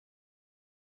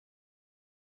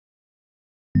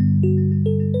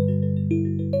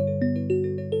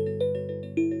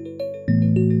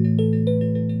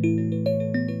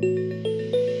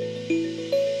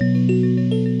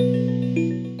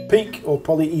PEEK, or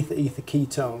polyether ether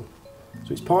ketone.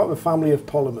 So it's part of a family of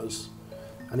polymers,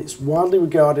 and it's widely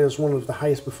regarded as one of the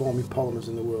highest performing polymers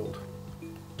in the world.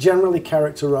 Generally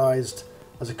characterised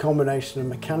as a combination of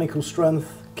mechanical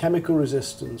strength, chemical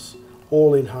resistance,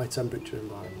 all in high temperature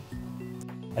environments.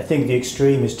 I think the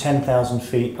extreme is 10,000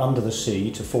 feet under the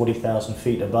sea to 40,000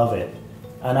 feet above it,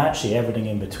 and actually everything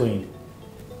in between.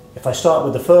 If I start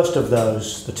with the first of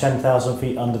those, the 10,000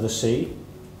 feet under the sea,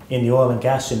 in the oil and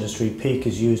gas industry, PEEK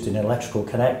is used in electrical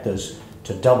connectors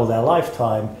to double their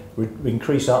lifetime,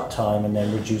 increase uptime, and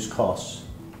then reduce costs.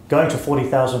 Going to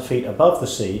 40,000 feet above the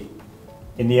sea,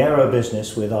 in the aero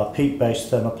business with our PEEK-based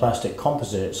thermoplastic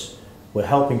composites, we're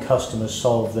helping customers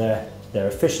solve their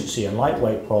efficiency and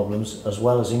lightweight problems, as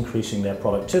well as increasing their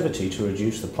productivity to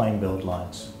reduce the plane build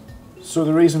lines. So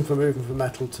the reason for moving from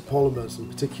metal to polymers, and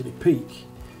particularly PEEK,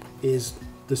 is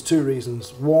there's two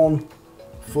reasons. One,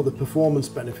 for the performance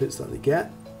benefits that they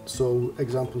get. So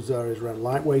examples there is around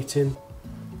lightweighting,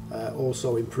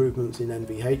 also improvements in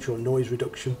NVH or noise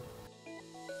reduction.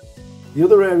 The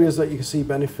other areas that you can see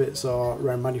benefits are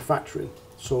around manufacturing.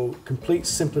 So complete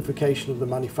simplification of the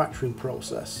manufacturing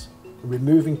process,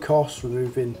 removing costs,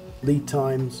 removing lead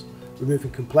times,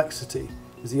 removing complexity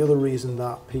is the other reason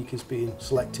that PEEK is being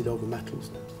selected over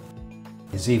metals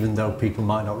now. Even though people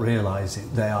might not realise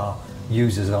it, they are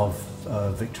users of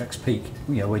Victrex PEEK.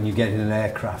 You know, when you get in an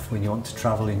aircraft, when you want to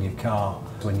travel in your car,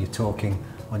 when you're talking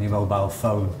on your mobile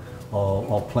phone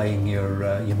or playing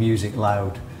your music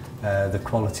loud, the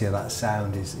quality of that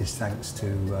sound is thanks to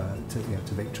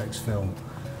Victrex film.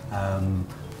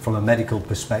 From a medical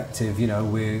perspective, you know,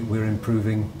 we're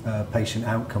improving patient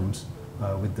outcomes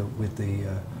with the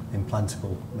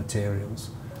implantable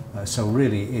materials. So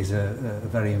really it is a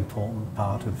very important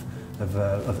part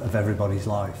of everybody's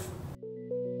life.